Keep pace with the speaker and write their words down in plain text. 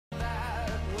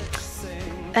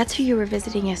That's who you were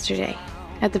visiting yesterday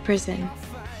at the prison.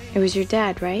 It was your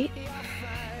dad, right?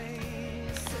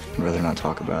 I'd rather not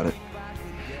talk about it.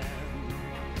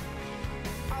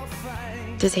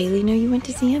 Does Haley know you went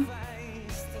to see him?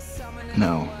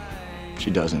 No,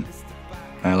 she doesn't.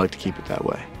 And I like to keep it that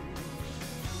way.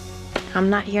 I'm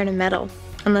not here to meddle.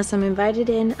 Unless I'm invited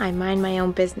in, I mind my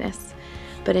own business.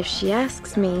 But if she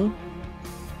asks me,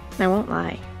 I won't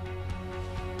lie.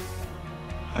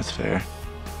 That's fair.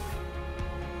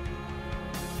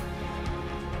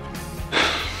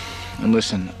 And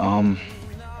listen,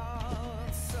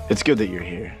 it's good that you're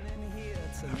here.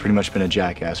 I've pretty much been a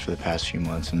jackass for the past few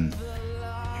months, and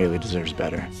Haley deserves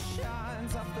better.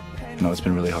 I know it's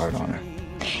been really hard on her.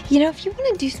 You know, if you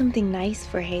want to do something nice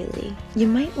for Haley, you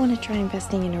might want to try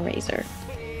investing in a razor.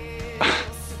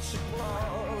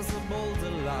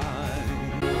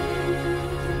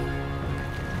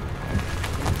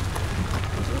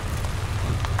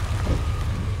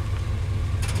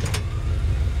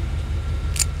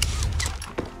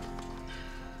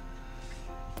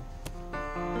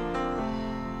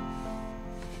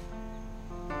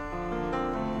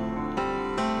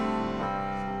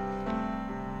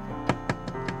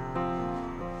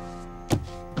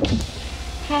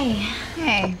 Hey.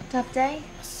 Hey. Tough day?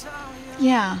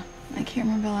 Yeah. I can't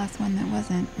remember the last one that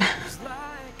wasn't.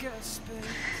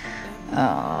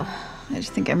 Oh, I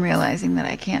just think I'm realizing that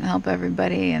I can't help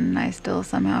everybody and I still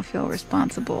somehow feel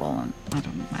responsible. And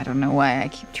I don't know why I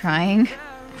keep trying.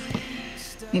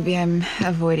 Maybe I'm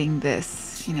avoiding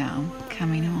this, you know,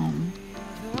 coming home.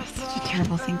 It's such a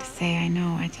terrible thing to say, I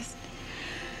know. It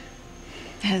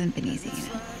hasn't been easy, you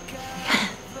know.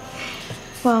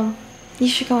 Well, you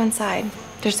should go inside.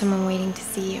 There's someone waiting to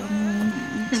see you.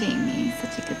 Jamie,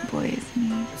 such a good boy, isn't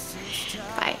he?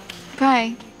 Bye.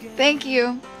 Bye. Thank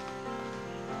you.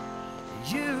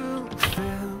 You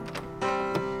fill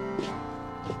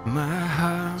my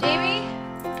heart. Jamie?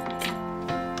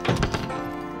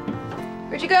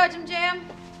 Where'd you go, Jim Jam?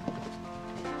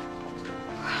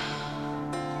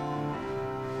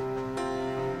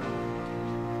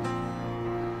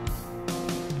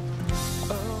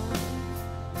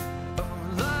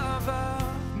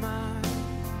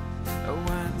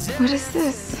 What is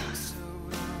this?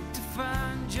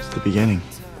 It's the beginning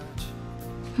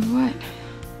Of what?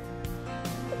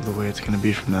 of the way it's gonna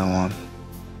be from now on.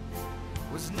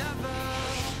 Look,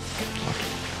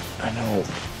 I know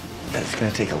that it's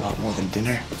gonna take a lot more than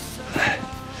dinner.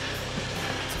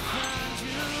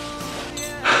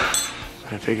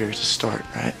 But I figure it's a start,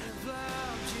 right?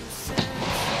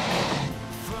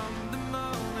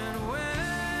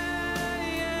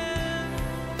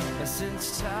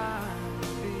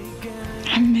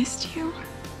 I missed you.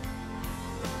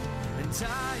 So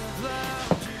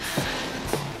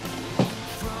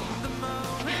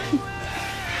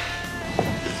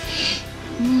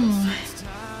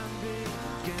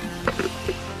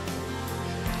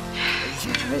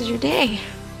how was your day?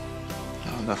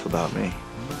 No, enough about me.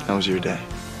 How was your day?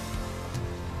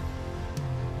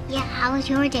 Yeah, how was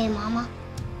your day, Mama?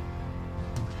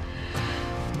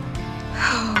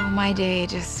 Oh, my day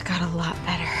just got a lot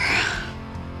better.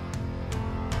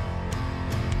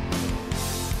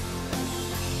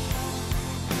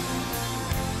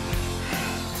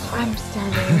 I'm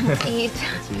starving. Eat.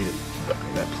 Let's eat it.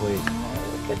 That plate.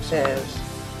 Look at this.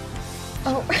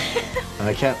 Oh. And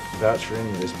I can't vouch for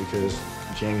any of this because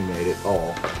Jamie made it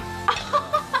all.